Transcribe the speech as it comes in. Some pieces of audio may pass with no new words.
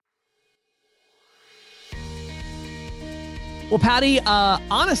Well, Patty,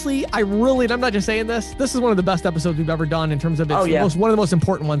 honestly, I'm not just saying this. This is one of the best episodes we've ever done in terms of it's one of the most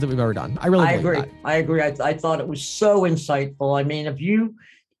important ones that we've ever done. I agree. I agree. I thought it was so insightful. I mean, if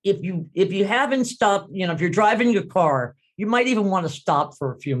you haven't stopped, if you're driving your car, you might even want to stop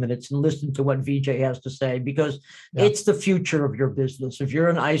for a few minutes and listen to what VJ has to say, because it's the future of your business. If you're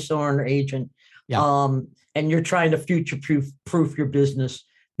an ISO or an agent, and you're trying to future-proof your business,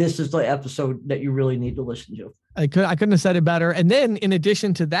 this is the episode that you really need to listen to. I couldn't have said it better. And then in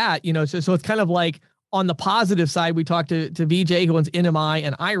addition to that, so it's kind of like on the positive side, we talked to VJ, who owns NMI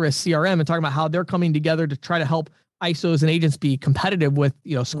and Iris CRM, and talking about how they're coming together to try to help ISOs and agents be competitive with,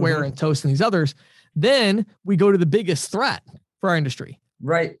 Square and Toast and these others. Then we go to the biggest threat for our industry.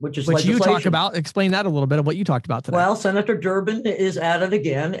 Right, which you talk about. Explain that a little bit of what you talked about today. Well, Senator Durbin is at it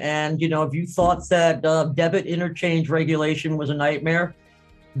again. And, if you thought that debit interchange regulation was a nightmare,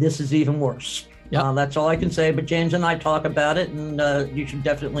 this is even worse. Yep. That's all I can say. But James and I talk about it, and you should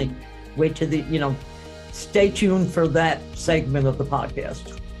definitely wait to stay tuned for that segment of the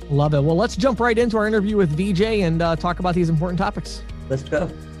podcast. Love it. Well, let's jump right into our interview with VJ and talk about these important topics. Let's go.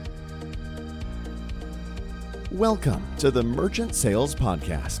 Welcome to the Merchant Sales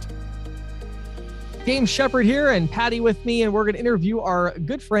Podcast. James Shepard here, and Patty with me, and we're going to interview our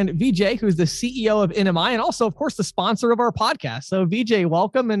good friend VJ, who's the CEO of NMI and also, of course, the sponsor of our podcast. So VJ,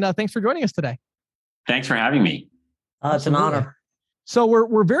 welcome, and thanks for joining us today. Thanks for having me. It's an honor. So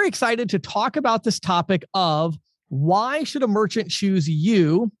we're very excited to talk about this topic of why should a merchant choose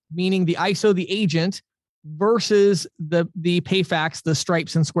you, meaning the ISO, the agent, versus the PayFacs, the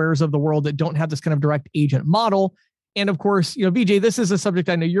Stripes and Squares of the world that don't have this kind of direct agent model. And of course, VJ, this is a subject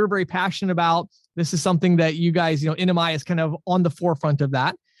I know you're very passionate about. This is something that you guys, NMI is kind of on the forefront of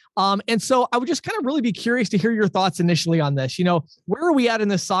that. And so I would just kind of really be curious to hear your thoughts initially on this. Where are we at in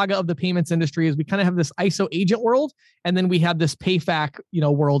this saga of the payments industry as we kind of have this ISO agent world, and then we have this PayFac,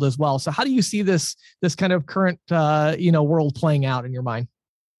 world as well. So how do you see this kind of current, world playing out in your mind?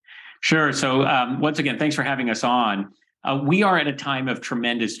 Sure. So once again, thanks for having us on. We are at a time of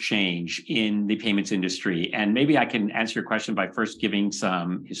tremendous change in the payments industry. And maybe I can answer your question by first giving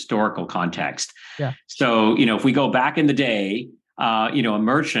some historical context. Yeah. So, if we go back in the day, a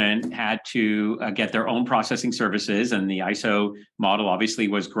merchant had to get their own processing services, and the ISO model obviously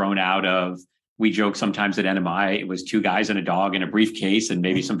was grown out of, we joke sometimes at NMI, it was two guys and a dog in a briefcase and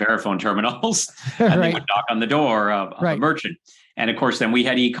maybe some Verifone terminals, and they would knock on the door of a merchant. And of course, then we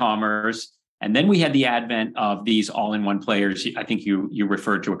had e-commerce, and then we had the advent of these all-in-one players. I think you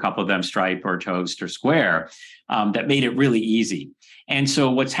referred to a couple of them, Stripe or Toast or Square, that made it really easy. And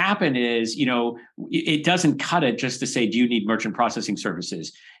so what's happened is, it doesn't cut it just to say, do you need merchant processing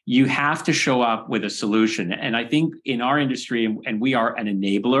services? You have to show up with a solution. And I think in our industry, and we are an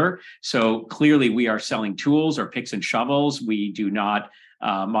enabler, so clearly we are selling tools or picks and shovels. We do not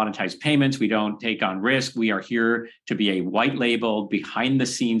monetize payments. We don't take on risk. We are here to be a white labeled, behind the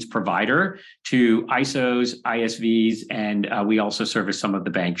scenes provider to ISOs, ISVs, and we also service some of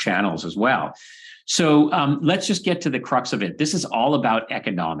the bank channels as well. So let's just get to the crux of it. This is all about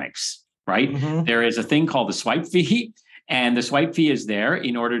economics, right? Mm-hmm. There is a thing called the swipe fee, and the swipe fee is there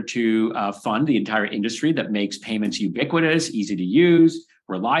in order to fund the entire industry that makes payments ubiquitous, easy to use,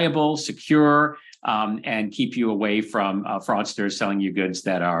 reliable, secure, and keep you away from fraudsters selling you goods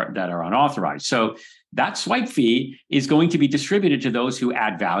that are unauthorized. So that swipe fee is going to be distributed to those who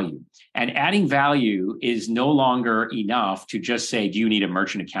add value. And adding value is no longer enough to just say, do you need a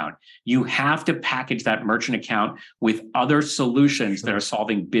merchant account? You have to package that merchant account with other solutions that are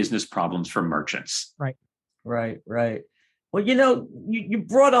solving business problems for merchants. Right. Well, you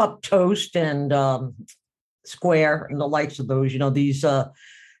brought up Toast and Square and the likes of those, these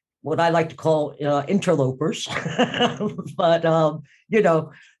what I like to call interlopers. But,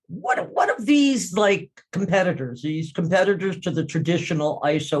 what of these competitors, to the traditional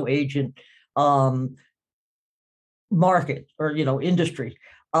ISO agent market or, industry?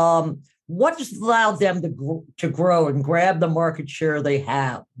 What's allowed them to grow and grab the market share they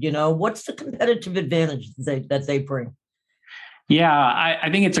have? What's the competitive advantage that they bring? Yeah, I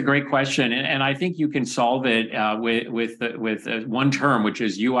think it's a great question, and I think you can solve it with one term, which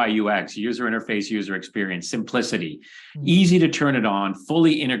is UI UX, user interface, user experience, simplicity, easy to turn it on,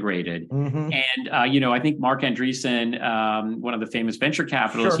 fully integrated. Mm-hmm. And I think Mark Andreessen, one of the famous venture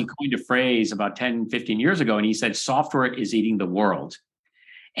capitalists, he coined a phrase about 10, 15 years ago, and he said, "Software is eating the world."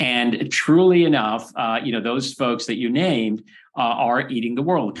 And truly enough, those folks that you named are eating the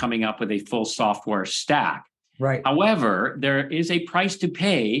world, coming up with a full software stack. Right. However, there is a price to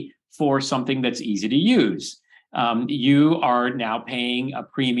pay for something that's easy to use. you are now paying a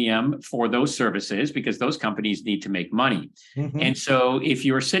premium for those services because those companies need to make money. And so if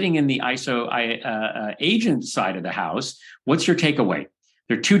you're sitting in the ISO agent side of the house, what's your takeaway?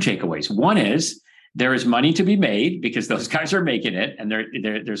 There are two takeaways. One is there is money to be made because those guys are making it and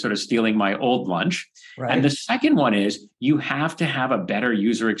they're sort of stealing my old lunch. Right. And the second one is you have to have a better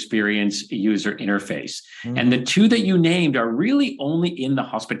user experience, user interface. And the two that you named are really only in the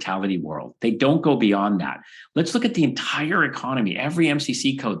hospitality world. They don't go beyond that. Let's look at the entire economy, every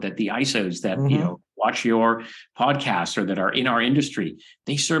MCC code that the ISOs that, watch your podcasts or that are in our industry,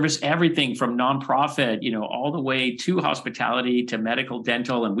 they service everything from nonprofit, all the way to hospitality, to medical,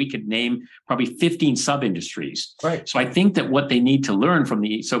 dental, and we could name probably 15 sub-industries. Right. So I think that what they need to learn from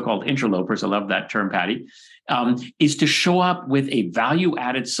the so-called interlopers, I love that term, Patty, is to show up with a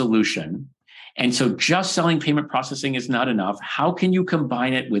value-added solution. And so just selling payment processing is not enough. How can you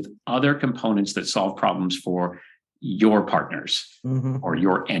combine it with other components that solve problems for your partners or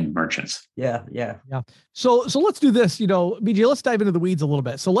your end merchants? Yeah. So let's do this, BJ, let's dive into the weeds a little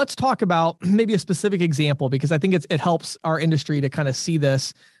bit. So let's talk about maybe a specific example, because I think it helps our industry to kind of see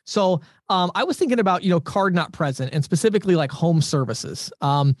this. So I was thinking about, card not present, and specifically like home services.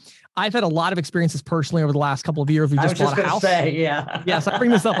 I've had a lot of experiences personally over the last couple of years. We just bought a house. Yes, I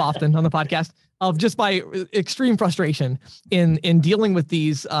bring this up often on the podcast of just my extreme frustration in dealing with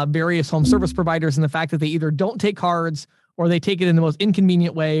these various home service providers and the fact that they either don't take cards or they take it in the most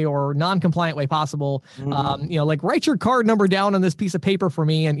inconvenient way or non-compliant way possible. Like write your card number down on this piece of paper for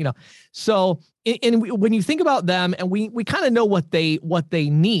me. And, so when you think about them and we kind of know what they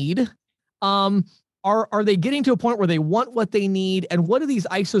need, are they getting to a point where they want what they need? And what do these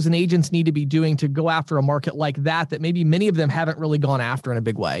ISOs and agents need to be doing to go after a market like that maybe many of them haven't really gone after in a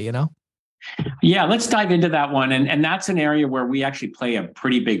big way, Yeah, let's dive into that one. And that's an area where we actually play a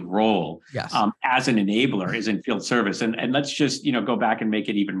pretty big role as an enabler is in field service. And let's just, go back and make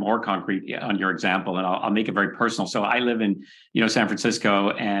it even more concrete on your example. And I'll make it very personal. So I live in, San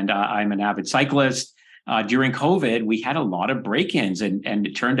Francisco, and I'm an avid cyclist. During COVID, we had a lot of break-ins, and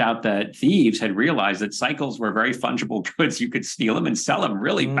it turned out that thieves had realized that cycles were very fungible goods. You could steal them and sell them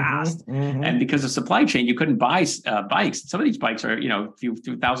really fast. And because of supply chain, you couldn't buy bikes. Some of these bikes are, a few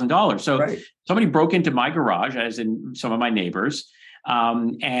 $1,000. So somebody broke into my garage, as in some of my neighbors,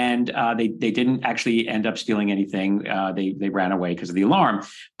 and they didn't actually end up stealing anything. They ran away because of the alarm.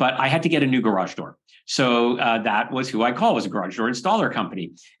 But I had to get a new garage door. So that was who I call, was a garage door installer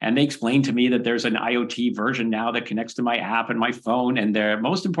company. And they explained to me that there's an IoT version now that connects to my app and my phone. And the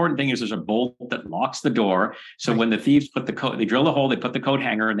most important thing is there's a bolt that locks the door. So when the thieves put the coat, they drill a hole, they put the coat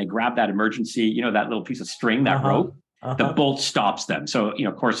hanger, and they grab that emergency, that little piece of string, that rope. The bolt stops them. So,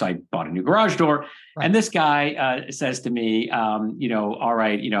 of course, I bought a new garage door. And this guy says to me, all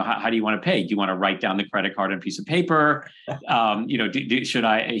right, how do you want to pay? Do you want to write down the credit card on a piece of paper? Should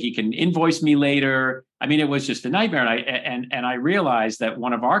he can invoice me later? I mean, it was just a nightmare. And I realized that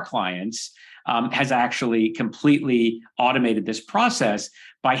one of our clients has actually completely automated this process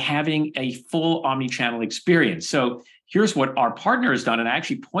by having a full omni-channel experience. So here's what our partner has done. And I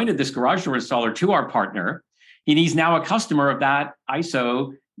actually pointed this garage door installer to our partner. And he's now a customer of that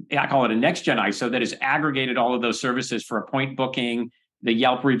ISO. I call it a next-gen ISO that has aggregated all of those services for appoint booking, the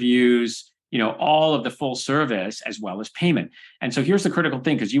Yelp reviews, all of the full service, as well as payment. And so here's the critical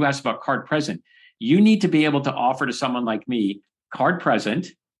thing, because you asked about card present. You need to be able to offer to someone like me card present.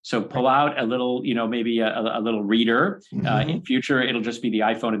 So pull out a little, maybe a little reader. In future, it'll just be the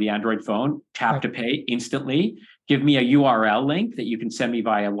iPhone or the Android phone. Tap to pay instantly. Give me a URL link that you can send me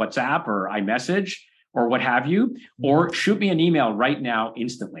via WhatsApp or iMessage, or what have you, or shoot me an email right now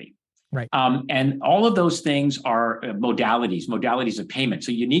instantly. Right. And all of those things are modalities of payment.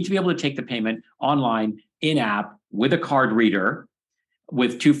 So you need to be able to take the payment online, in-app, with a card reader,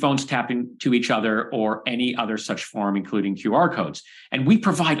 with two phones tapping to each other, or any other such form, including QR codes. And we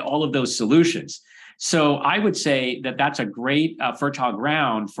provide all of those solutions. So I would say that that's a great fertile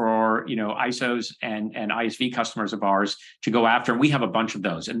ground for ISOs and ISV customers of ours to go after. And we have a bunch of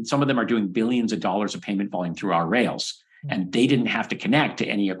those, and some of them are doing billions of dollars of payment volume through our rails, and they didn't have to connect to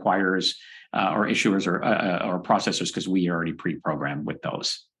any acquirers or issuers or processors because we already pre-programmed with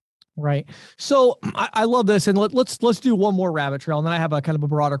those. Right. So I love this. And let's do one more rabbit trail. And then I have a kind of a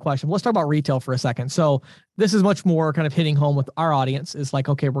broader question. Let's talk about retail for a second. So this is much more kind of hitting home with our audience. It's like,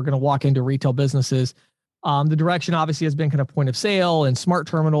 okay, we're going to walk into retail businesses. The direction obviously has been kind of point of sale and smart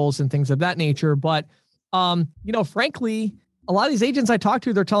terminals and things of that nature. But, frankly, a lot of these agents I talk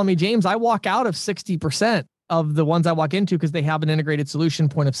to, they're telling me, James, I walk out of 60% of the ones I walk into because they have an integrated solution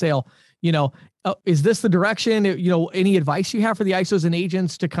point of sale. Is this the direction? Any advice you have for the ISOs and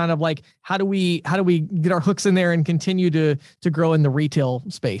agents to kind of like how do we get our hooks in there and continue to grow in the retail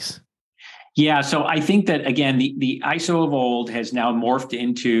space? Yeah, so I think that again, the ISO of old has now morphed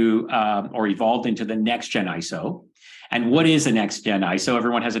into or evolved into the next gen ISO. And what is a next gen ISO?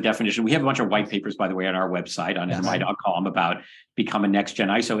 Everyone has a definition. We have a bunch of white papers, by the way, on our website on nmi.com about become a next gen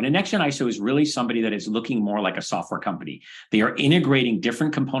ISO. And a next gen ISO is really somebody that is looking more like a software company. They are integrating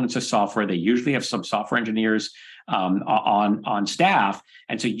different components of software. They usually have some software engineers on staff.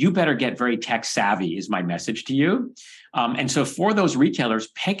 And so you better get very tech savvy is my message to you. And so for those retailers,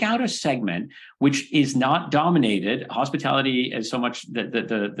 pick out a segment which is not dominated. Hospitality is so much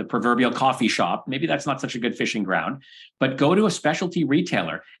the proverbial coffee shop. Maybe that's not such a good fishing ground, but go to a specialty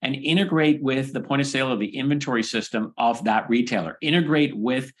retailer and integrate with the point of sale of the inventory system of that retailer. Integrate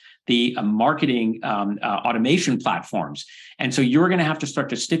with the marketing automation platforms. And so you're going to have to start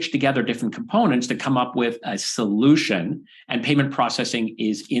to stitch together different components to come up with a solution, and payment processing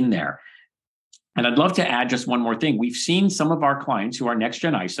is in there. And I'd love to add just one more thing. We've seen some of our clients who are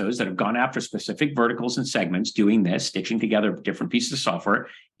next-gen ISOs that have gone after specific verticals and segments doing this, stitching together different pieces of software,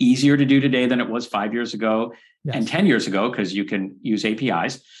 easier to do today than it was 5 years ago and 10 years ago, because you can use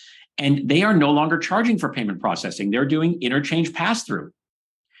APIs. And they are no longer charging for payment processing. They're doing interchange pass-through.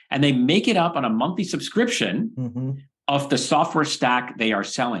 And they make it up on a monthly subscription of the software stack they are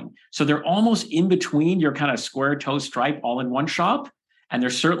selling. So they're almost in between your kind of Square, Toast, Stripe, all-in-one shop. And they're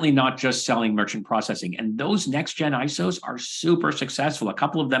certainly not just selling merchant processing. And those next-gen ISOs are super successful. A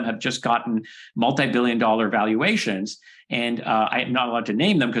couple of them have just gotten multi-billion-dollar valuations. And I'm not allowed to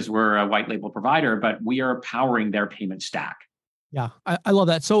name them because we're a white label provider, but we are powering their payment stack. Yeah, I love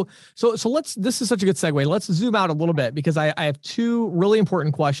that. So this is such a good segue. Let's zoom out a little bit because I have two really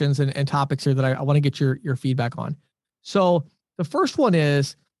important questions and topics here that I want to get your feedback on. So the first one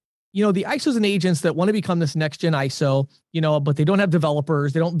is, the ISOs and agents that want to become this next gen ISO, but they don't have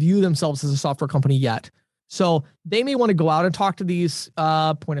developers, they don't view themselves as a software company yet. So they may want to go out and talk to these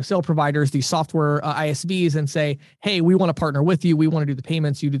point of sale providers, these software ISVs, and say, hey, we want to partner with you. We want to do the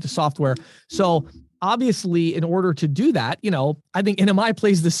payments, you do the software. So obviously, in order to do that, I think NMI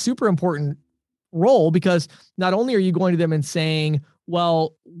plays this super important role, because not only are you going to them and saying,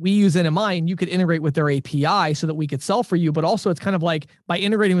 well, we use NMI and you could integrate with their API so that we could sell for you, but also it's kind of like by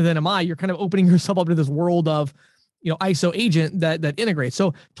integrating with NMI, you're kind of opening yourself up to this world of, ISO agent that integrates.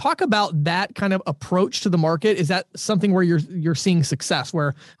 So talk about that kind of approach to the market. Is that something where you're seeing success,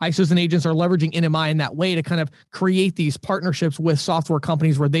 where ISOs and agents are leveraging NMI in that way to kind of create these partnerships with software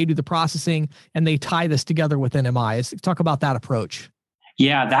companies where they do the processing and they tie this together with NMI? Talk about that approach.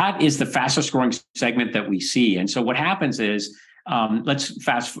 Yeah, that is the fastest growing segment that we see. And so what happens is,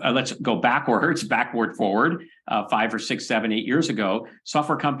 let's go backward forward, 5 or 6, 7, 8 years ago.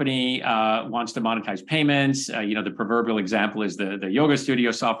 Software company wants to monetize payments. The proverbial example is the yoga studio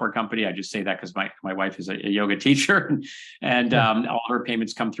software company. I just say that because my wife is a yoga teacher, and all her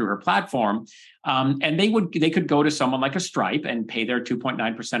payments come through her platform. And they could go to someone like a Stripe and pay their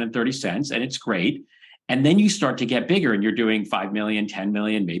 2.9% and 30 cents, and it's great. And then you start to get bigger and you're doing 5 million, 10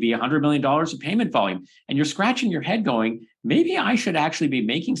 million, maybe $100 million of payment volume. And you're scratching your head going, maybe I should actually be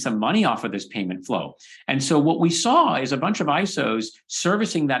making some money off of this payment flow. And so what we saw is a bunch of ISOs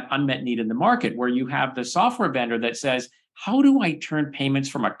servicing that unmet need in the market, where you have the software vendor that says, how do I turn payments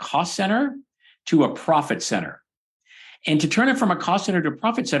from a cost center to a profit center? And to turn it from a cost center to a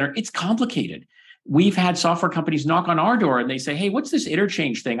profit center, it's complicated. We've had software companies knock on our door and they say, hey, what's this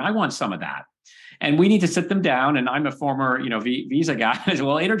interchange thing? I want some of that. And we need to sit them down. And I'm a former, Visa guy.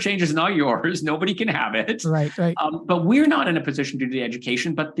 Well, interchange is not yours. Nobody can have it. Right. But we're not in a position to do the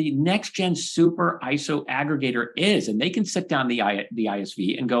education. But the next gen super ISO aggregator is, and they can sit down the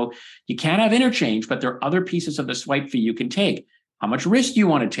ISV and go, you can't have interchange, but there are other pieces of the swipe fee you can take. How much risk do you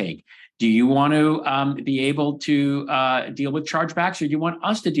want to take? Do you want to be able to deal with chargebacks, or do you want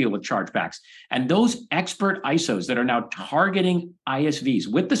us to deal with chargebacks? And those expert ISOs that are now targeting ISVs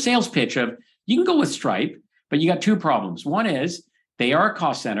with the sales pitch of, you can go with Stripe, but you got two problems. One is they are a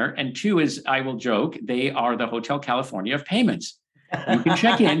cost center. And two is, I will joke, they are the Hotel California of payments. You can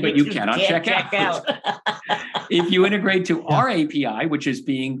check in, but you cannot check out. If you integrate to our API, which is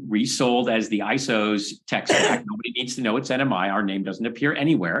being resold as the ISO's tech stack, nobody needs to know it's NMI. Our name doesn't appear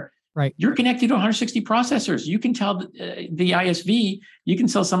anywhere. Right. You're connected to 160 processors. You can tell the ISV, you can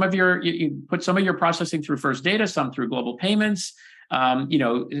sell some of you put some of your processing through First Data, some through Global Payments,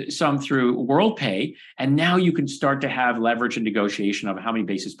 some through WorldPay. And now you can start to have leverage and negotiation of how many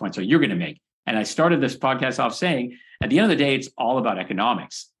basis points are you going to make. And I started this podcast off saying, at the end of the day, it's all about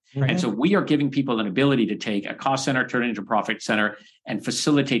economics. And so we are giving people an ability to take a cost center, turn it into a profit center, and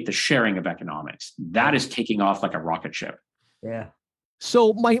facilitate the sharing of economics. That is taking off like a rocket ship. Yeah.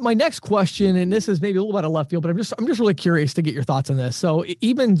 So my next question, and this is maybe a little bit of left field, but I'm just really curious to get your thoughts on this. So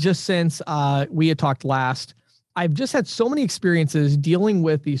even just since we had talked last, I've just had so many experiences dealing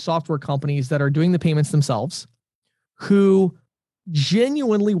with these software companies that are doing the payments themselves, who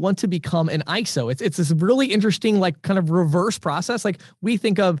genuinely want to become an ISO. It's this really interesting, like kind of reverse process. Like we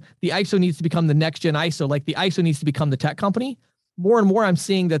think of the ISO needs to become the next gen ISO, like the ISO needs to become the tech company. More and more I'm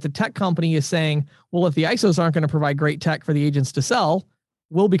seeing that the tech company is saying, well, if the ISOs aren't going to provide great tech for the agents to sell,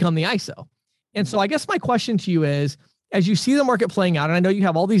 we'll become the ISO. And so I guess my question to you is, as you see the market playing out, and I know you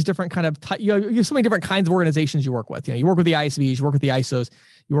have all these different kind of, you have so many different kinds of organizations you work with. You work with the ISVs, you work with the ISOs,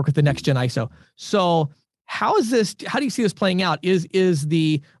 you work with the next gen ISO. So how do you see this playing out? Is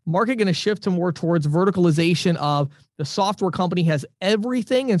the market going to shift to more towards verticalization of the software company has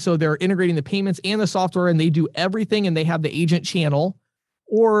everything, and so they're integrating the payments and the software and they do everything and they have the agent channel?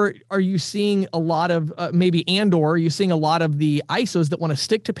 Or are you seeing a lot of are you seeing a lot of the ISOs that want to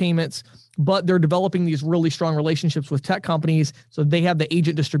stick to payments, but they're developing these really strong relationships with tech companies, so they have the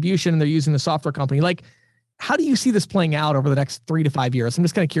agent distribution and they're using the software company? Like, how do you see this playing out over the next 3 to 5 years? I'm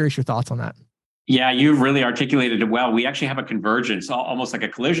just kind of curious your thoughts on that. Yeah, you've really articulated it well. We actually have a convergence, almost like a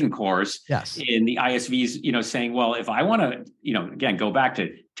collision course, in the ISVs, saying, well, if I want to, again, go back to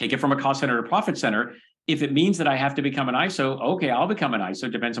take it from a cost center to profit center, if it means that I have to become an ISO, okay, I'll become an ISO.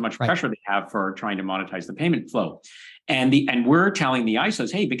 Depends how much pressure they have for trying to monetize the payment flow. And we're telling the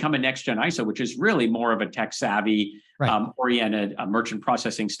ISOs, hey, become a next gen ISO, which is really more of a tech savvy oriented merchant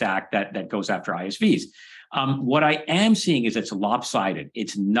processing stack that goes after ISVs. What I am seeing is it's lopsided.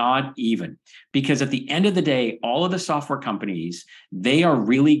 It's not even, because at the end of the day, all of the software companies, they are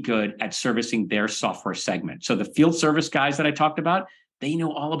really good at servicing their software segment. So the field service guys that I talked about, they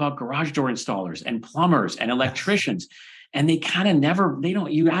know all about garage door installers and plumbers and electricians. And they kind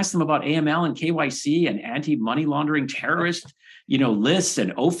of you ask them about AML and KYC and anti-money laundering terrorist, lists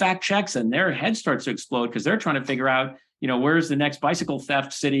and OFAC checks, and their head starts to explode because they're trying to figure out, where's the next bicycle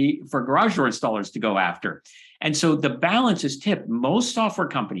theft city for garage door installers to go after. And so the balance is tipped. Most software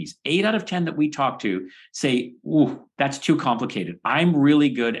companies, 8 out of 10 that we talk to, say, ooh, that's too complicated. I'm really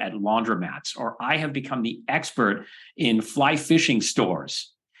good at laundromats, or I have become the expert in fly fishing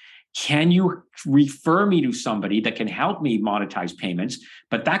stores. Can you refer me to somebody that can help me monetize payments?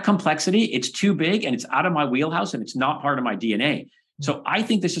 But that complexity, it's too big and it's out of my wheelhouse and it's not part of my DNA. So I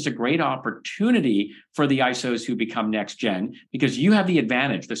think this is a great opportunity for the ISOs who become next gen, because you have the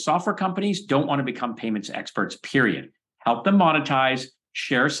advantage. The software companies don't want to become payments experts, period. Help them monetize,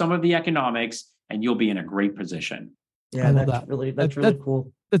 share some of the economics, and you'll be in a great position. Yeah, that's really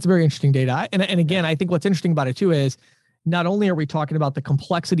cool. That's very interesting data. And again, I think what's interesting about it too is not only are we talking about the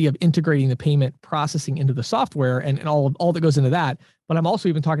complexity of integrating the payment processing into the software and all that goes into that, but I'm also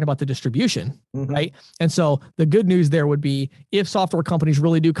even talking about the distribution, right? And so the good news there would be, if software companies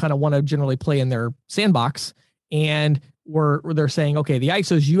really do kind of want to generally play in their sandbox, and they're saying, okay, the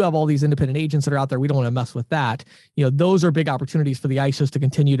ISOs, you have all these independent agents that are out there, we don't want to mess with that. Those are big opportunities for the ISOs to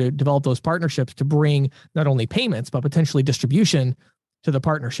continue to develop those partnerships to bring not only payments, but potentially distribution to the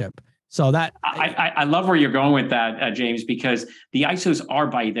partnership. So that I love where you're going with that, James, because the ISOs are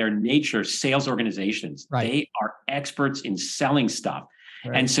by their nature sales organizations. Right. They are experts in selling stuff.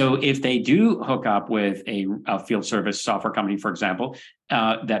 Right. And so if they do hook up with a field service software company, for example,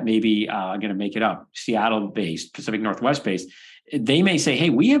 that may be going to make it up, Seattle-based, Pacific Northwest-based, they may say, hey,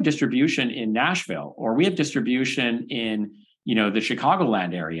 we have distribution in Nashville, or we have distribution in the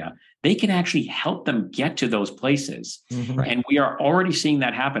Chicagoland area. They can actually help them get to those places. Right. And we are already seeing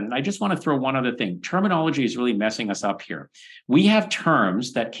that happen. And I just want to throw one other thing. Terminology is really messing us up here. We have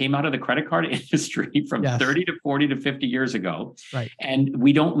terms that came out of the credit card industry from 30 to 40 to 50 years ago. Right. And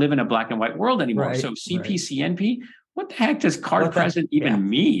we don't live in a black and white world anymore. Right. So CP/CNP, what the heck does card present even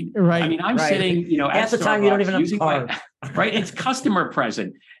mean? Right. I mean, I'm sitting, at the time you don't even have a card. Right. It's customer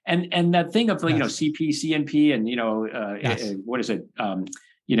present. And that thing of CP/CNP and, what is it?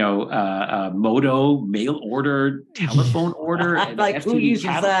 Moto, mail order, telephone order. Like, who uses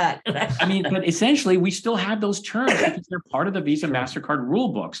that? I mean, but essentially we still have those terms because they're part of the Visa MasterCard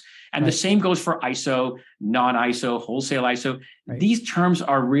rule books. And the same goes for ISO, non-ISO, wholesale ISO. Right. These terms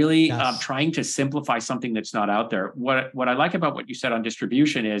are really trying to simplify something that's not out there. What I like about what you said on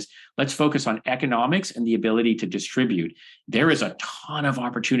distribution is, let's focus on economics and the ability to distribute. There is a ton of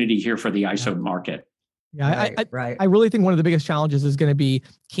opportunity here for the ISO market. Yeah, I really think one of the biggest challenges is going to be,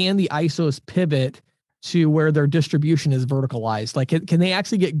 can the ISOs pivot to where their distribution is verticalized? Like, can they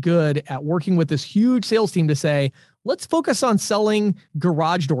actually get good at working with this huge sales team to say, let's focus on selling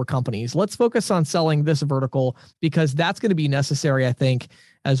garage door companies. Let's focus on selling this vertical, because that's going to be necessary, I think,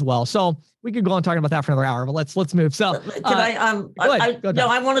 as well. So we could go on talking about that for another hour, but let's move. So can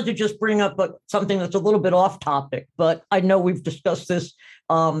I wanted to just bring up something that's a little bit off topic, but I know we've discussed this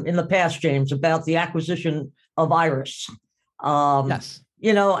in the past, James, about the acquisition of Iris. Yes.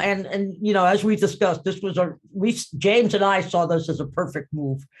 And as we discussed, James and I saw this as a perfect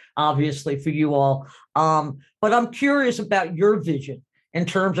move, obviously, for you all. But I'm curious about your vision in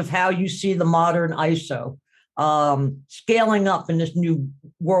terms of how you see the modern ISO scaling up in this new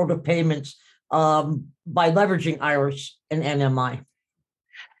world of payments by leveraging Iris and NMI.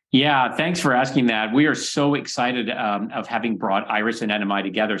 Yeah, thanks for asking that. We are so excited of having brought Iris and NMI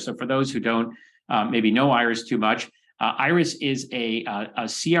together. So for those who don't maybe know Iris too much, Iris is a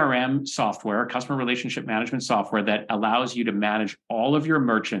CRM software, customer relationship management software, that allows you to manage all of your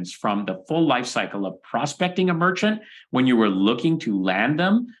merchants from the full life cycle of prospecting a merchant when you were looking to land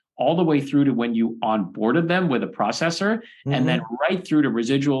them, all the way through to when you onboarded them with a processor, and then right through to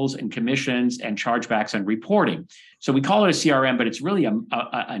residuals and commissions and chargebacks and reporting. So we call it a CRM, but it's really an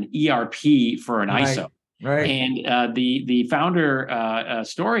ERP for an ISO. Right. And the founder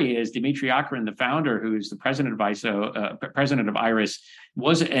story is Dimitri Akrin, the founder, who's the president of Iris,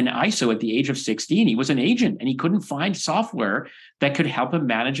 was an ISO at the age of 16. He was an agent, and he couldn't find software that could help him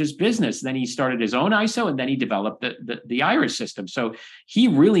manage his business. Then he started his own ISO, and then he developed the Iris system. So he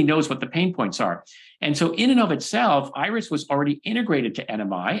really knows what the pain points are. And so in and of itself, Iris was already integrated to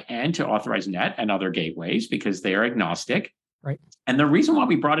NMI and to AuthorizeNet and other gateways because they are agnostic. Right. And the reason why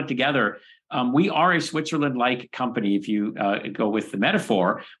we brought it together, we are a Switzerland-like company. If you go with the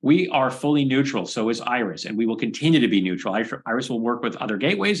metaphor, we are fully neutral. So is Iris, and we will continue to be neutral. Iris will work with other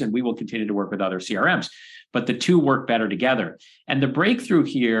gateways, and we will continue to work with other CRMs. But the two work better together. And the breakthrough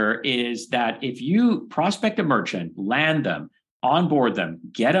here is that if you prospect a merchant, land them, onboard them,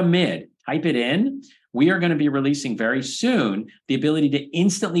 get a MID, type it in, we are going to be releasing very soon the ability to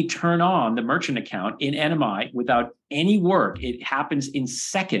instantly turn on the merchant account in NMI without any work. It happens in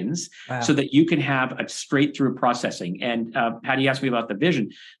seconds. Wow. So that you can have a straight through processing. And Patty asked me about the vision.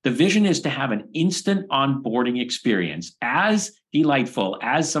 The vision is to have an instant onboarding experience as delightful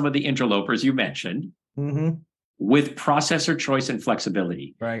as some of the interlopers you mentioned. With processor choice and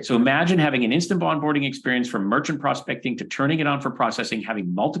flexibility. Right. So imagine having an instant onboarding experience from merchant prospecting to turning it on for processing,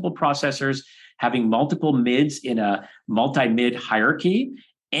 having multiple processors, having multiple MIDs in a multi-MID hierarchy,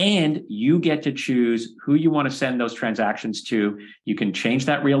 and you get to choose who you want to send those transactions to. You can change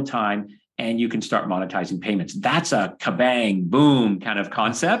that real time, and you can start monetizing payments. That's a kabang, boom kind of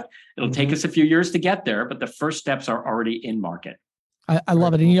concept. It'll take us a few years to get there, but the first steps are already in market. I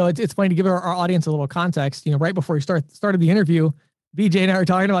love it. And, it's funny to give our audience a little context. Right before we started the interview, VJ and I were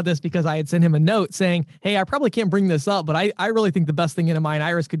talking about this because I had sent him a note saying, hey, I probably can't bring this up, but I really think the best thing NMI and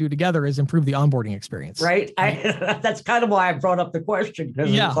Iris could do together is improve the onboarding experience. Right. That's kind of why I brought up the question.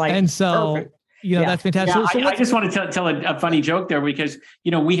 Yeah. And so, perfect. That's fantastic. Yeah, so I just want to tell a funny joke there because,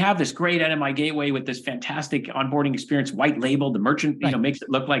 we have this great NMI gateway with this fantastic onboarding experience, white labeled. The merchant, makes it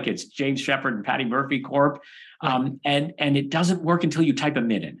look like it's James Shepard and Patty Murphy Corp. And it doesn't work until you type a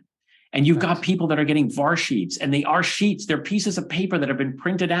MID in. And you've got people that are getting VAR sheets, and they are sheets. They're pieces of paper that have been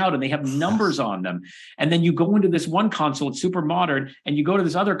printed out, and they have numbers on them. And then you go into this one console, it's super modern, and you go to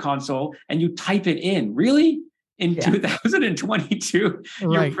this other console and you type it in. Really? In 2022,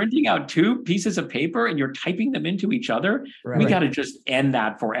 you're printing out two pieces of paper and you're typing them into each other. Right. We got to just end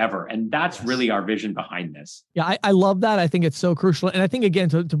that forever. And that's really our vision behind this. Yeah, I love that. I think it's so crucial. And I think, again,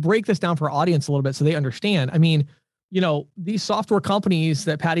 to break this down for our audience a little bit so they understand, these software companies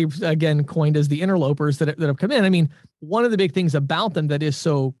that Patty, again, coined as the interlopers that have come in. One of the big things about them that is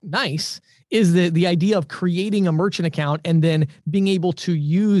so nice is the idea of creating a merchant account and then being able to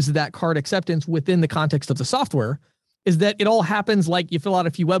use that card acceptance within the context of the software is that it all happens like you fill out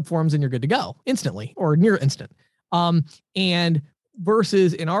a few web forms and you're good to go instantly or near instant. And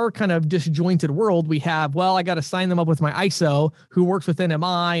versus in our kind of disjointed world, we have, I got to sign them up with my ISO who works with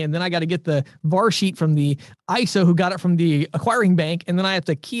NMI. And then I got to get the VAR sheet from the ISO who got it from the acquiring bank. And then I have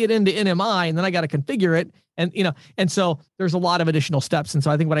to key it into NMI and then I got to configure it. And so there's a lot of additional steps. And so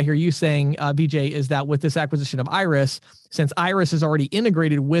I think what I hear you saying, VJ, is that with this acquisition of Iris, since Iris is already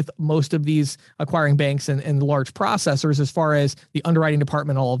integrated with most of these acquiring banks and large processors, as far as the underwriting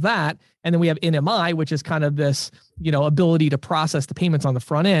department, all of that. And then we have NMI, which is kind of this, ability to process the payments on the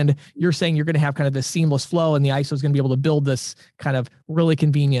front end. You're saying you're going to have kind of this seamless flow, and the ISO is going to be able to build this kind of really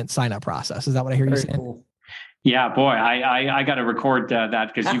convenient sign up process. Is that what I hear you saying? Cool. Yeah, boy, I got to record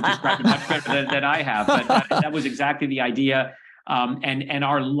that because you've described it much better than I have. But that was exactly the idea. And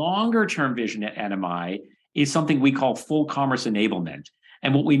our longer term vision at NMI is something we call full commerce enablement.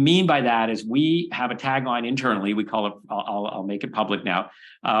 And what we mean by that is we have a tagline internally. We call it, I'll make it public now.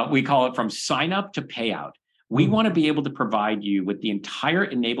 We call it from sign up to payout. We want to be able to provide you with the entire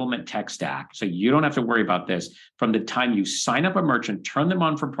enablement tech stack. So you don't have to worry about this from the time you sign up a merchant, turn them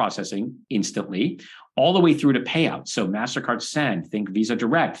on for processing instantly, all the way through to payout. So MasterCard Send, think Visa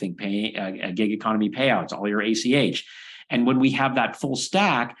Direct, think gig economy payouts, all your ACH. And when we have that full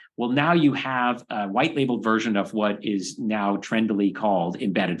stack, well, now you have a white labeled version of what is now trendily called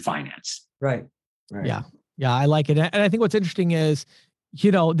embedded finance. Right. Yeah. I like it. And I think what's interesting is,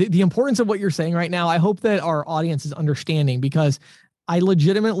 the importance of what you're saying right now. I hope that our audience is understanding, because I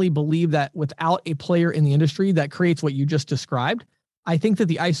legitimately believe that without a player in the industry that creates what you just described, I think that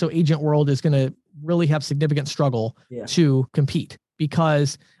the ISO agent world is going to really have significant struggle to compete,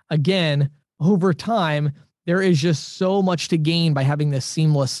 because again, over time, there is just so much to gain by having this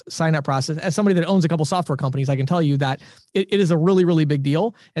seamless sign-up process. As somebody that owns a couple software companies, I can tell you that it is a really, really big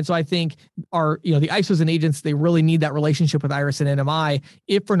deal. And so I think the ISOs and agents, they really need that relationship with Iris and NMI,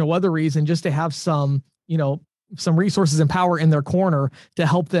 if for no other reason, just to have some resources and power in their corner to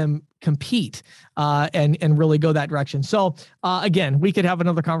help them compete and really go that direction. So again, we could have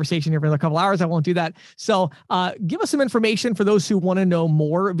another conversation here for another couple hours. I won't do that. So give us some information for those who want to know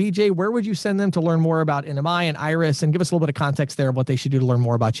more. VJ, where would you send them to learn more about NMI and Iris, and give us a little bit of context there of what they should do to learn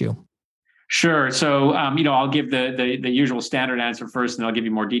more about you? Sure. So, I'll give the usual standard answer first, and I'll give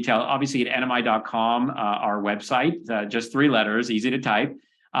you more detail. Obviously at nmi.com, our website, just 3 letters, easy to type.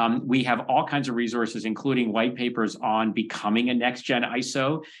 We have all kinds of resources, including white papers on becoming a next-gen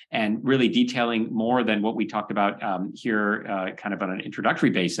ISO, and really detailing more than what we talked about here, kind of on an introductory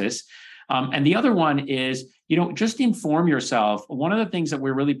basis. And the other one is, just inform yourself. One of the things that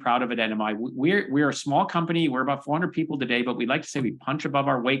we're really proud of at NMI, we're a small company. We're about 400 people today, but we like to say we punch above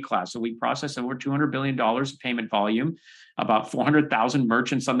our weight class. So we process over $200 billion of payment volume, about 400,000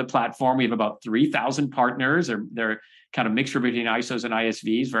 merchants on the platform. We have about 3,000 partners. They're kind of mixture between ISOs and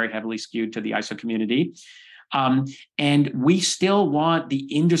ISVs, very heavily skewed to the ISO community. And we still want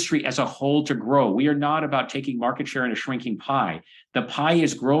the industry as a whole to grow. We are not about taking market share in a shrinking pie. The pie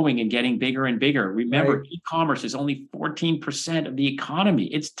is growing and getting bigger and bigger. Remember, e-commerce is only 14% of the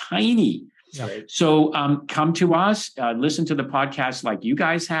economy. It's tiny. Right. So come to us, listen to the podcast like you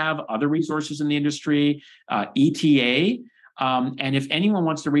guys have, other resources in the industry, ETA. And if anyone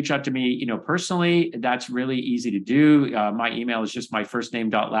wants to reach out to me, personally, that's really easy to do. My email is just my first name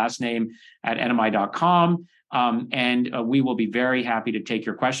last name @nmi.com. And we will be very happy to take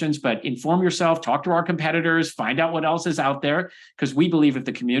your questions, but inform yourself, talk to our competitors, find out what else is out there, because we believe if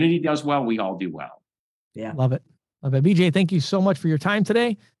the community does well, we all do well. Yeah. Love it. BJ, thank you so much for your time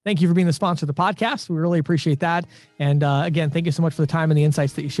today. Thank you for being the sponsor of the podcast. We really appreciate that. And again, thank you so much for the time and the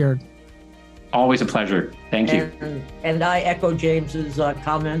insights that you shared. Always a pleasure. Thank you. And I echo James's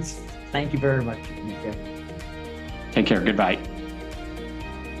comments. Thank you very much. Take care. Goodbye.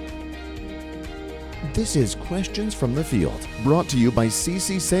 This is Questions from the Field, brought to you by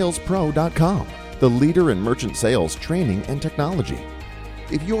ccsalespro.com, the leader in merchant sales training and technology.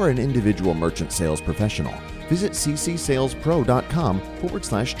 If you are an individual merchant sales professional, visit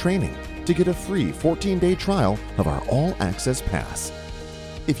ccsalespro.com/training to get a free 14-day trial of our all-access pass.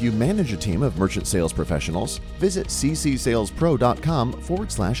 If you manage a team of merchant sales professionals, visit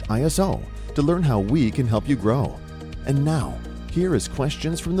ccsalespro.com/ISO to learn how we can help you grow. And now, here is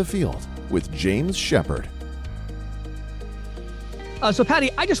Questions from the Field with James Shepard. So Patty,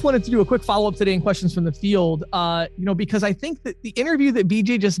 I just wanted to do a quick follow-up today in Questions from the Field, because I think that the interview that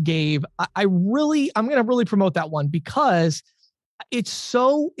BJ just gave, I'm going to really promote that one, because it's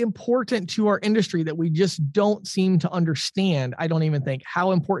so important to our industry that we just don't seem to understand. I don't even think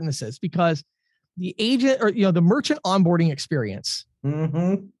how important this is, because the agent or, the merchant onboarding experience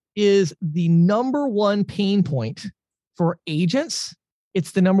is the number one pain point for agents.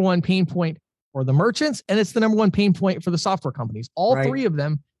 It's the number one pain point for the merchants, and it's the number one pain point for the software companies. All three of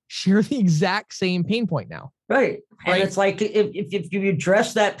them share the exact same pain point now. Right. And it's like, if you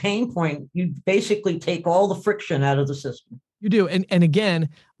address that pain point, you basically take all the friction out of the system. You do. And again,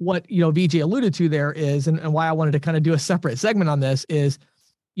 what, VJ alluded to there is, and why I wanted to kind of do a separate segment on this is,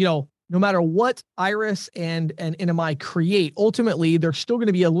 no matter what Iris and NMI create, ultimately, there's still going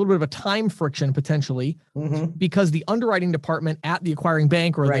to be a little bit of a time friction potentially, because the underwriting department at the acquiring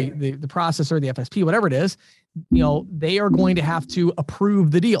bank or the processor, the FSP, whatever it is, they are going to have to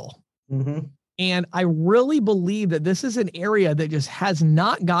approve the deal. And I really believe that this is an area that just has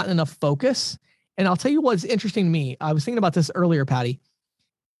not gotten enough focus. And I'll tell you what's interesting to me. I was thinking about this earlier, Patty.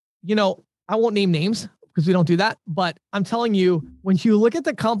 I won't name names because we don't do that, but I'm telling you, when you look at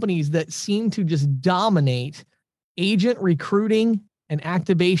the companies that seem to just dominate agent recruiting and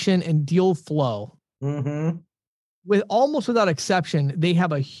activation and deal flow, with almost without exception, they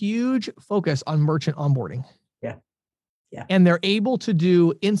have a huge focus on merchant onboarding. Yeah. And they're able to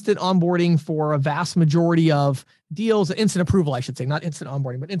do instant onboarding for a vast majority of deals, instant approval, I should say, not instant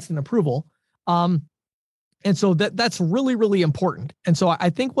onboarding, but instant approval. And so that's really, really important. And so I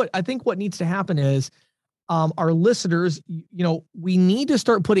think what needs to happen is our listeners, we need to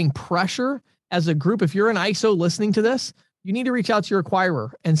start putting pressure as a group. If you're an ISO listening to this, you need to reach out to your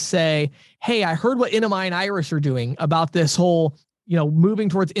acquirer and say, hey, I heard what NMI and Iris are doing about this whole, moving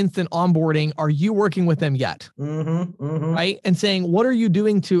towards instant onboarding. Are you working with them yet? Right. And saying, what are you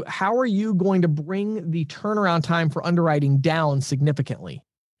doing how are you going to bring the turnaround time for underwriting down significantly?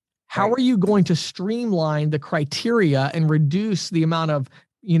 How are you going to streamline the criteria and reduce the amount of,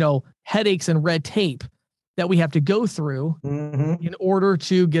 headaches and red tape that we have to go through in order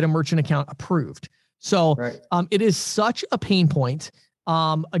to get a merchant account approved? So it is such a pain point,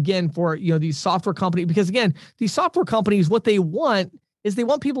 again, for, these software companies, because again, these software companies, what they want is they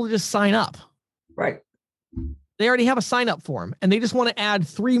want people to just sign up. Right. They already have a sign up form and they just want to add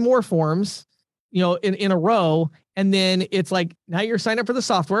 3 more forms, in a row. And then it's like, now you're signed up for the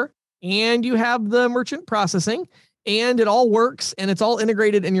software and you have the merchant processing and it all works and it's all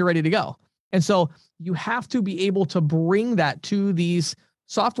integrated and you're ready to go. And so you have to be able to bring that to these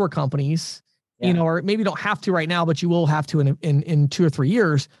software companies, or maybe you don't have to right now, but you will have to in 2 or 3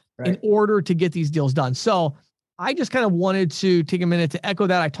 years in order to get these deals done. So I just kind of wanted to take a minute to echo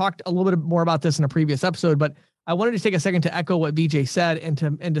that. I talked a little bit more about this in a previous episode, but I wanted to take a second to echo what VJ said and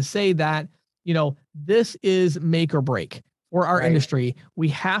to say that, this is make or break for our industry. We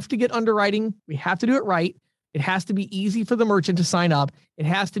have to get underwriting. We have to do it right. It has to be easy for the merchant to sign up. It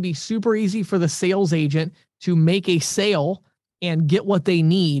has to be super easy for the sales agent to make a sale and get what they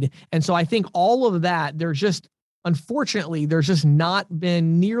need. And so I think all of that, unfortunately, there's just not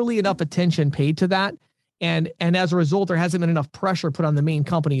been nearly enough attention paid to that. And as a result, there hasn't been enough pressure put on the main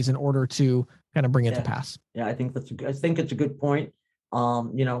companies in order to kind of bring it to pass. Yeah, I think it's a good point.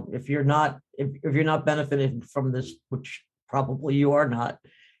 If you're not benefiting from this, which probably you are not,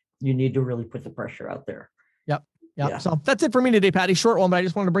 you need to really put the pressure out there. Yep. Yeah. So that's it for me today, Patty. Short one, but I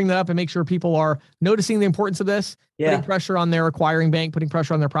just wanted to bring that up and make sure people are noticing the importance of this, putting pressure on their acquiring bank, putting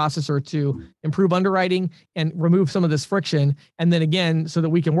pressure on their processor to improve underwriting and remove some of this friction. And then again, so that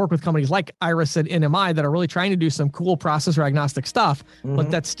we can work with companies like Iris and NMI that are really trying to do some cool processor agnostic stuff,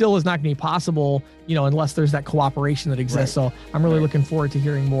 but that still is not going to be possible, unless there's that cooperation that exists. So I'm really looking forward to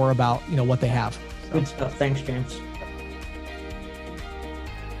hearing more about, what they have. So. Good stuff. Thanks, James.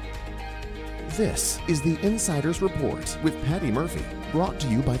 This is the Insider's Report with Patty Murphy, brought to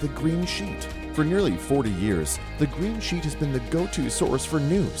you by The Green Sheet. For nearly 40 years, The Green Sheet has been the go-to source for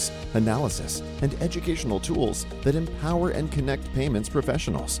news, analysis, and educational tools that empower and connect payments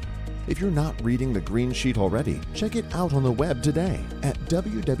professionals. If you're not reading The Green Sheet already, check it out on the web today at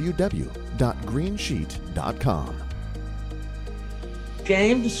www.greensheet.com.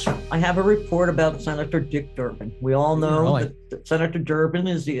 James, I have a report about Senator Dick Durbin. We all know that Senator Durbin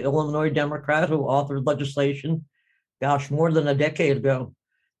is the Illinois Democrat who authored legislation, more than a decade ago,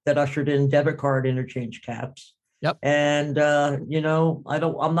 that ushered in debit card interchange caps. Yep. And I'm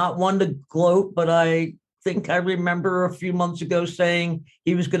not one to gloat, but I think I remember a few months ago saying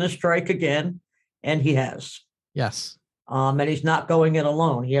he was going to strike again, and he has. Yes. And he's not going it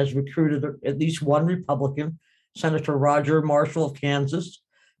alone. He has recruited at least one Republican, Senator Roger Marshall of Kansas,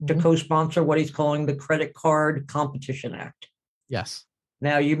 to co-sponsor what he's calling the Credit Card Competition Act. Yes.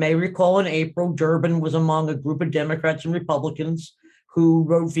 Now, you may recall in April, Durbin was among a group of Democrats and Republicans who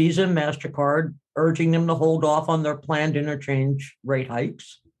wrote Visa and MasterCard, urging them to hold off on their planned interchange rate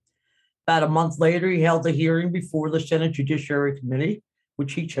hikes. About a month later, he held a hearing before the Senate Judiciary Committee,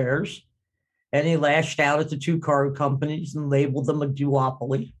 which he chairs, and he lashed out at the 2 card companies and labeled them a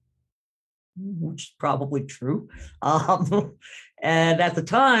duopoly, which is probably true. And at the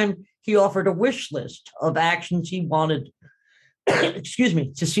time, he offered a wish list of actions he wanted,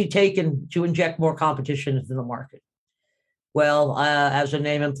 to see taken to inject more competition into the market. Well, as the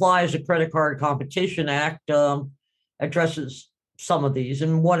name implies, the Credit Card Competition Act addresses some of these,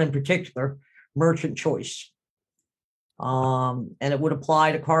 and one in particular, merchant choice. And it would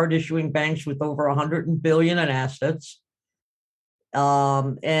apply to card issuing banks with over $100 billion in assets.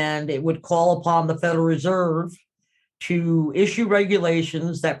 And it would call upon the Federal Reserve to issue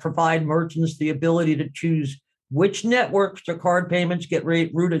regulations that provide merchants the ability to choose which networks their card payments get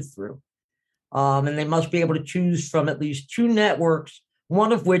routed through. And they must be able to choose from at least 2 networks,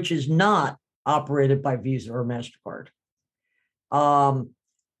 one of which is not operated by Visa or MasterCard.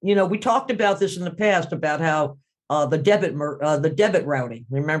 We talked about this in the past about how the debit routing,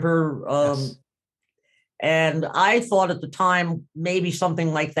 remember? Yes. And I thought at the time maybe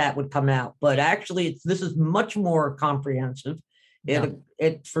something like that would come out, but actually this is much more comprehensive.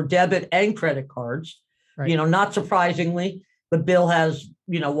 It's for debit and credit cards. Right. Not surprisingly, the bill has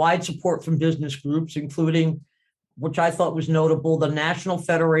wide support from business groups, including, which I thought was notable, the National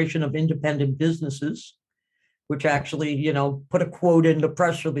Federation of Independent Businesses, which actually put a quote in the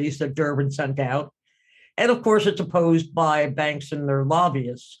press release that Durbin sent out. And of course, it's opposed by banks and their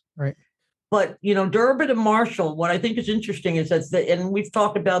lobbyists. Right. But, Durbin and Marshall, what I think is interesting is that, and we've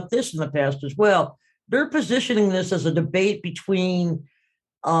talked about this in the past as well, they're positioning this as a debate between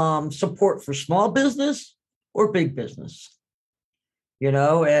support for small business or big business.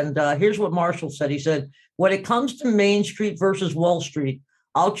 And here's what Marshall said. He said, when it comes to Main Street versus Wall Street,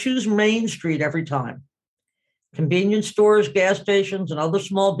 I'll choose Main Street every time. Convenience stores, gas stations, and other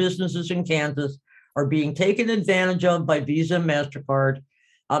small businesses in Kansas are being taken advantage of by Visa and MasterCard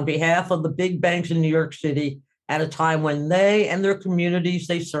on behalf of the big banks in New York City at a time when they and their communities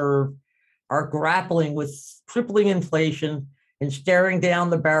they serve are grappling with crippling inflation and staring down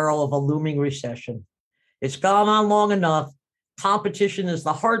the barrel of a looming recession. It's gone on long enough. Competition is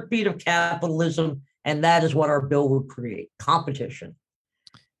the heartbeat of capitalism, and that is what our bill will create, competition.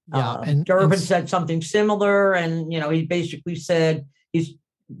 And Durbin said something similar, and he basically said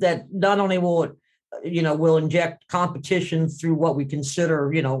that not only will it will inject competition through what we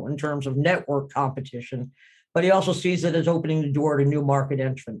consider, in terms of network competition, but he also sees it as opening the door to new market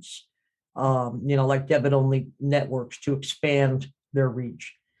entrants, like debit-only networks to expand their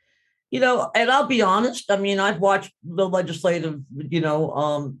reach. And I'll be honest, I've watched the legislative,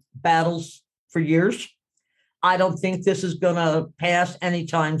 battles for years. I don't think this is going to pass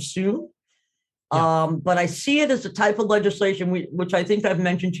anytime soon. Yeah. But I see it as a type of legislation, which I think I've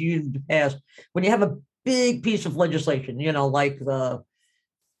mentioned to you in the past. When you have a big piece of legislation, like the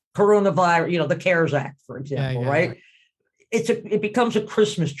coronavirus, the CARES Act, for example, right? It becomes a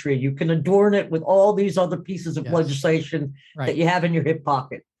Christmas tree. You can adorn it with all these other pieces of legislation that you have in your hip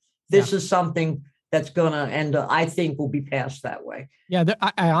pocket. This is something that's going to, and I think will be passed that way. Yeah,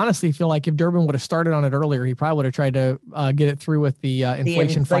 I honestly feel like if Durbin would have started on it earlier, he probably would have tried to get it through with the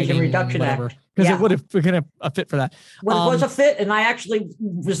Inflation Reduction Act. Because it would have been a fit for that. Well, it was a fit, and I actually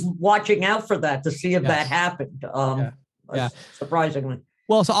was watching out for that to see if that happened, surprisingly.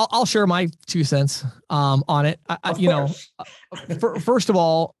 Well, so I'll share my 2 cents on it. First of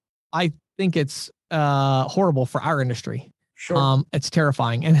all, I think it's horrible for our industry. Sure. It's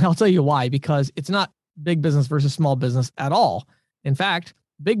terrifying. And I'll tell you why, because it's not big business versus small business at all. In fact,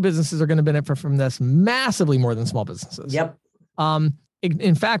 big businesses are going to benefit from this massively more than small businesses. Yep.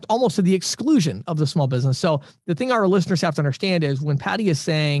 In fact, almost to the exclusion of the small business. So the thing our listeners have to understand is when Patty is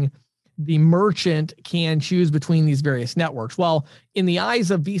saying the merchant can choose between these various networks. Well, in the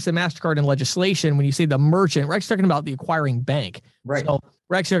eyes of Visa, MasterCard, and legislation, when you say the merchant, we're actually talking about the acquiring bank. Right. So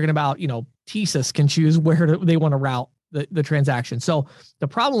we're actually talking about, TSYS can choose where they want to route the transaction. So the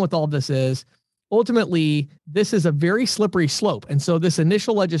problem with all of this is ultimately this is a very slippery slope. And so this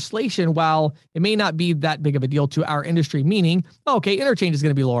initial legislation, while it may not be that big of a deal to our industry, meaning, okay, interchange is going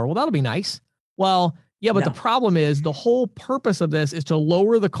to be lower. Well, that'll be nice. Well, yeah, but the problem is the whole purpose of this is to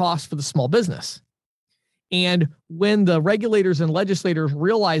lower the cost for the small business. And when the regulators and legislators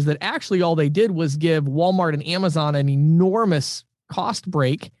realized that actually all they did was give Walmart and Amazon an enormous cost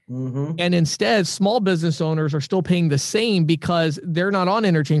break, and instead small business owners are still paying the same because they're not on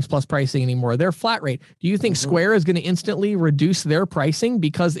interchange plus pricing anymore. They're flat rate. Do you think Square is going to instantly reduce their pricing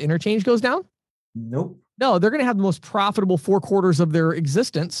because the interchange goes down? Nope. No, they're going to have the most profitable 4 quarters of their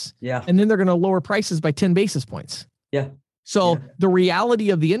existence. Yeah. And then they're going to lower prices by 10 basis points. Yeah. So the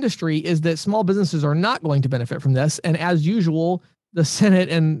reality of the industry is that small businesses are not going to benefit from this. And as usual, the Senate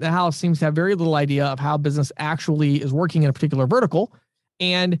and the House seems to have very little idea of how business actually is working in a particular vertical.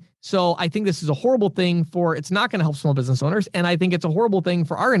 And so I think this is a horrible thing it's not going to help small business owners. And I think it's a horrible thing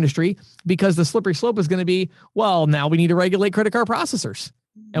for our industry because the slippery slope is going to be, well, now we need to regulate credit card processors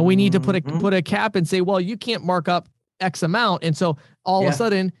and we need to put a cap and say, well, you can't mark up X amount. And so all of a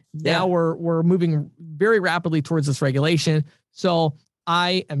sudden now we're moving very rapidly towards this regulation. So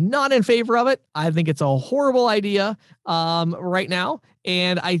I am not in favor of it. I think it's a horrible idea right now.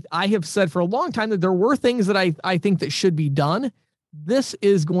 And I have said for a long time that there were things that I think that should be done. This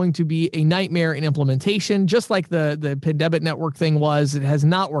is going to be a nightmare in implementation, just like the PIN debit network thing was. It has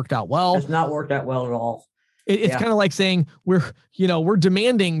not worked out well. It's not worked out well at all. It's kind of like saying we're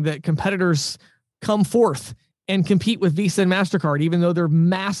demanding that competitors come forth and compete with Visa and MasterCard, even though they're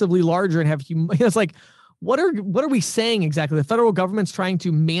massively larger and have, it's like, what are we saying exactly? The federal government's trying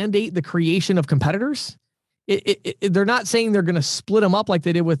to mandate the creation of competitors. They're not saying they're going to split them up like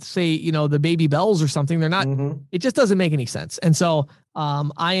they did with, say, the Baby Bells or something. They're not, It just doesn't make any sense. And so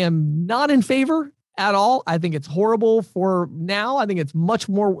I am not in favor at all. I think it's horrible for now. I think it's much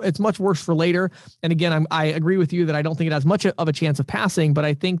worse for later. And again, I agree with you that I don't think it has much of a chance of passing, but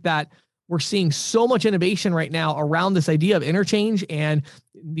I think that we're seeing so much innovation right now around this idea of interchange and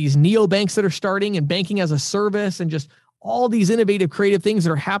these neobanks that are starting and banking as a service and just all these innovative, creative things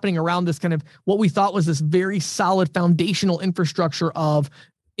that are happening around this kind of what we thought was this very solid foundational infrastructure of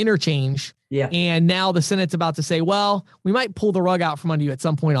interchange. Yeah. And now the Senate's about to say, well, we might pull the rug out from under you at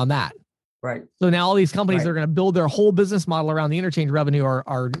some point on that. Right. So now all these companies that are going to build their whole business model around the interchange revenue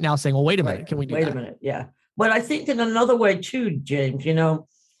are now saying, well, wait a minute, can we do that? Wait a minute. Yeah. But I think in another way too, James,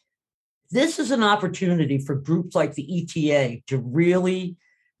 this is an opportunity for groups like the ETA to really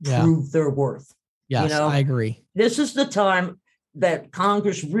prove their worth. Yes, I agree. This is the time that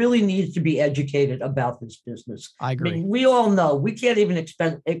Congress really needs to be educated about this business. I agree. I mean, we all know we can't even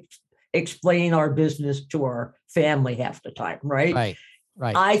explain our business to our family half the time, right?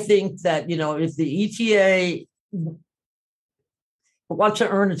 Right. I think that, if the ETA wants to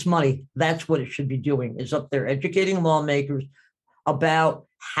earn its money, that's what it should be doing, is up there educating lawmakers about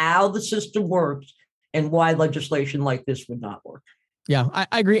how the system works and why legislation like this would not work. Yeah, I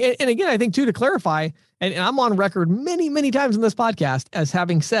agree. And again, I think too, to clarify, and I'm on record many, many times in this podcast as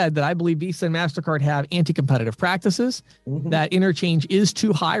having said that I believe Visa and MasterCard have anti-competitive practices, that interchange is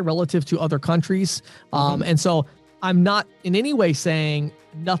too high relative to other countries. And so I'm not in any way saying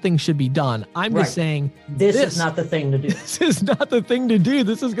nothing should be done. I'm just saying this is not the thing to do. This is not the thing to do.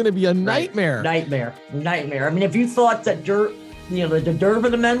 This is going to be a nightmare. Nightmare. I mean, if you thought that the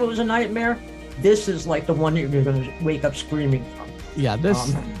Durbin Amendment was a nightmare, this is like the one that you're going to wake up screaming from. Yeah,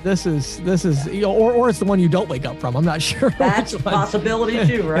 this is or it's the one you don't wake up from. I'm not sure. That's a possibility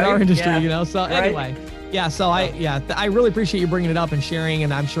too, right? In our industry, So anyway, so I really appreciate you bringing it up and sharing,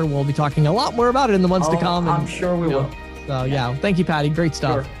 and I'm sure we'll be talking a lot more about it in the months to come. I'm sure we will. So thank you, Patty. Great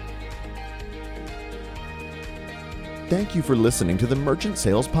stuff. Sure. Thank you for listening to the Merchant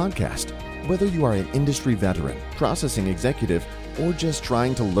Sales Podcast. Whether you are an industry veteran, processing executive, or just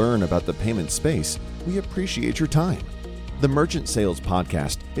trying to learn about the payment space, we appreciate your time. The Merchant Sales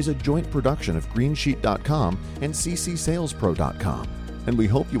Podcast is a joint production of Greensheet.com and ccsalespro.com, and we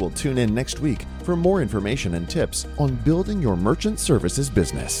hope you will tune in next week for more information and tips on building your merchant services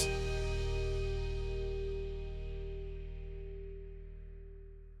business.